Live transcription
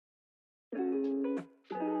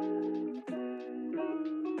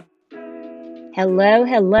Hello,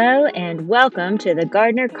 hello, and welcome to the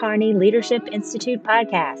Gardner Carney Leadership Institute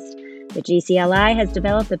podcast. The GCLI has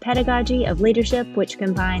developed a pedagogy of leadership which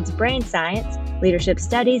combines brain science, leadership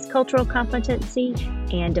studies, cultural competency,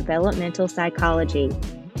 and developmental psychology.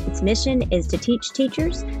 Its mission is to teach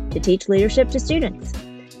teachers to teach leadership to students.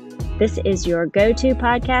 This is your go-to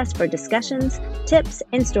podcast for discussions, tips,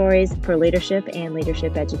 and stories for leadership and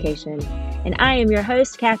leadership education. And I am your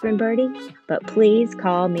host, Catherine Berdy, but please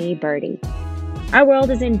call me Berdy. Our world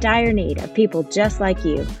is in dire need of people just like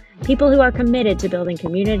you, people who are committed to building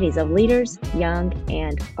communities of leaders, young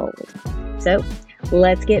and old. So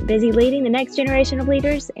let's get busy leading the next generation of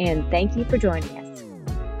leaders, and thank you for joining us.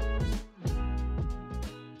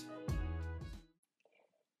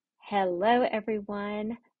 Hello,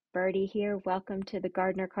 everyone. Berdy here. Welcome to the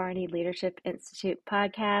Gardner Carney Leadership Institute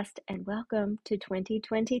podcast, and welcome to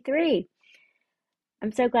 2023.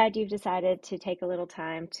 I'm so glad you've decided to take a little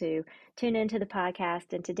time to tune into the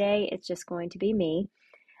podcast, and today it's just going to be me.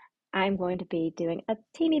 I'm going to be doing a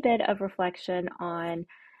teeny bit of reflection on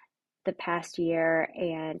the past year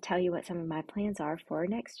and tell you what some of my plans are for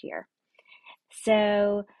next year.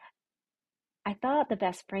 So I thought the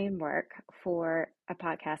best framework for a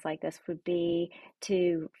podcast like this would be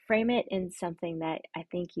to frame it in something that I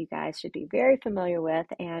think you guys should be very familiar with,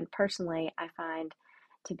 and personally I find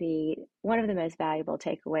to be one of the most valuable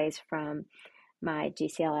takeaways from my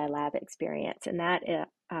GCLI lab experience, and that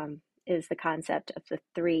is the concept of the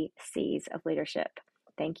 3 C's of leadership.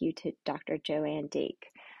 Thank you to Dr. Joanne Deek.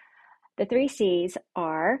 The 3 C's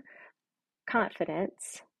are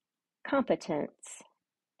confidence, competence,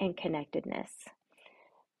 and connectedness.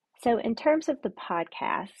 So in terms of the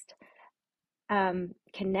podcast,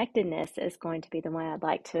 connectedness is going to be the one I'd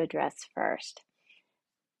like to address first.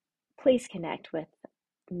 Please connect with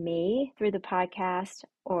me through the podcast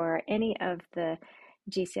or any of the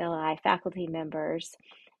GCLI faculty members.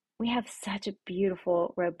 We have such a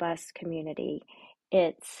beautiful, robust community.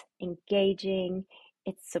 It's engaging,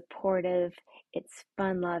 it's supportive, it's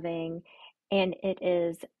fun-loving, and it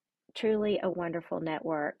is truly a wonderful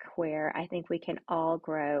network where I think we can all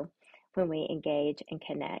grow when we engage and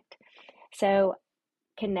connect. So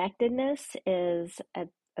connectedness is a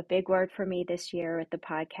big word for me this year with the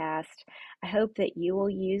podcast. I hope that you will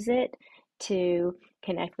use it to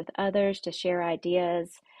connect with others, to share ideas,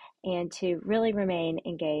 and to really remain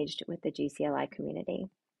engaged with the GCLI community.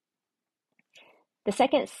 The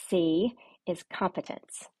second C is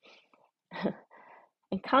competence.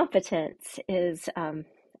 And competence is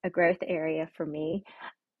a growth area for me.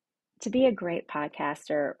 To be a great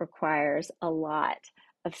podcaster requires a lot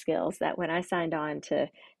of skills that when I signed on to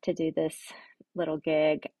do this little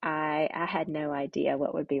gig, I had no idea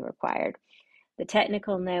what would be required. The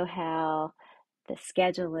technical know-how, the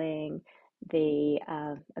scheduling, the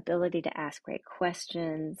ability to ask great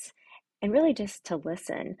questions, and really just to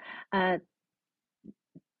listen.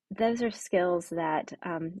 Those are skills that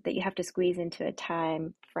you have to squeeze into a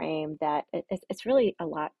time frame that it's really a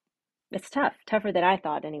lot. It's tougher than I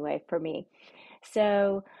thought anyway for me.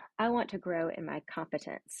 So I want to grow in my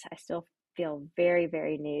competence. I still feel very,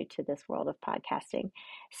 very new to this world of podcasting.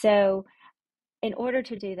 So in order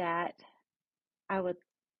to do that, I would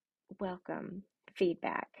welcome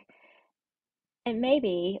feedback. And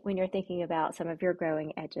maybe when you're thinking about some of your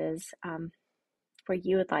growing edges, where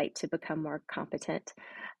you would like to become more competent,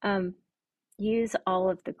 use all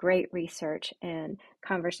of the great research and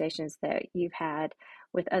conversations that you've had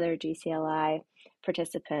with other GCLI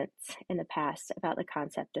participants in the past about the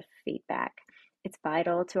concept of feedback. It's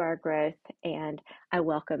vital to our growth, and I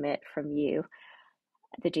welcome it from you,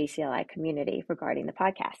 the GCLI community, regarding the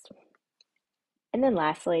podcast. And then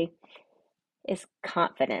lastly is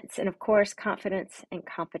confidence. And of course, confidence and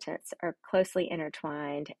competence are closely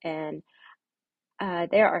intertwined, and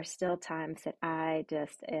there are still times that I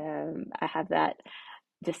have that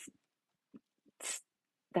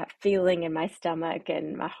feeling in my stomach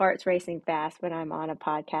and my heart's racing fast when I'm on a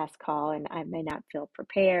podcast call, and I may not feel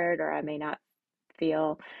prepared, or I may not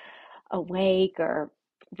feel awake or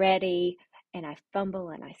ready, and I fumble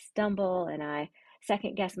and I stumble and I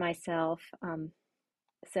second guess myself.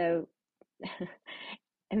 So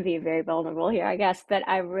and be very vulnerable here, I guess, but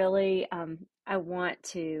I really I want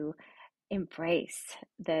to embrace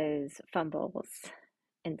those fumbles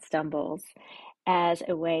and stumbles as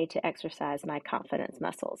a way to exercise my confidence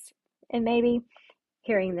muscles. And maybe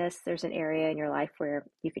hearing this, there's an area in your life where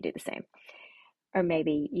you could do the same. Or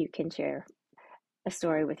maybe you can share a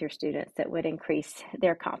story with your students that would increase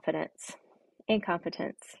their confidence and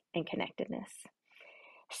competence and connectedness.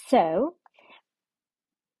 So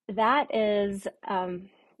that is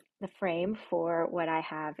the frame for what I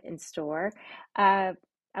have in store.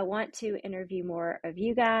 I want to interview more of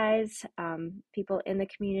you guys, people in the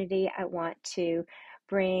community. I want to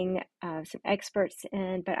bring some experts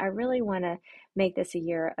in, but I really want to make this a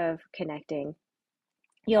year of connecting.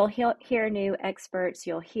 You'll hear new experts.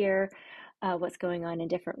 You'll hear what's going on in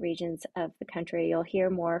different regions of the country. You'll hear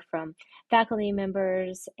more from faculty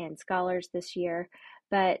members and scholars this year,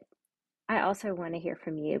 but I also want to hear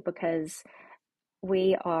from you because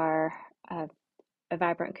we are a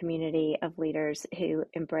vibrant community of leaders who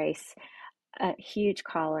embrace a huge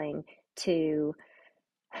calling to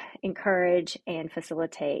encourage and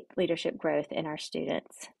facilitate leadership growth in our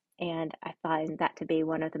students. And I find that to be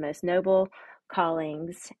one of the most noble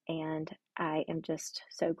callings. And I am just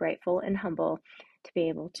so grateful and humble to be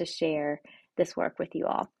able to share this work with you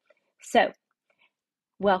all. So,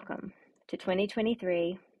 welcome to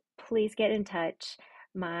 2023. Please get in touch.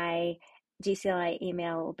 My GCLI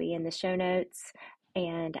email will be in the show notes,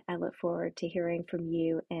 and I look forward to hearing from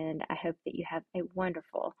you. And I hope that you have a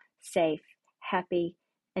wonderful, safe, happy,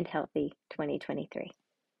 and healthy 2023.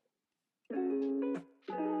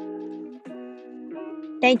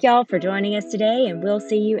 Thank y'all for joining us today, and we'll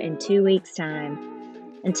see you in 2 weeks' time.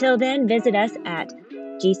 Until then, visit us at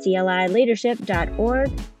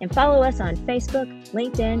gclileadership.org and follow us on Facebook,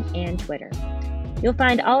 LinkedIn, and Twitter. You'll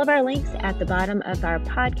find all of our links at the bottom of our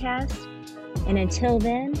podcast. And until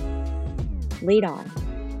then, lead on.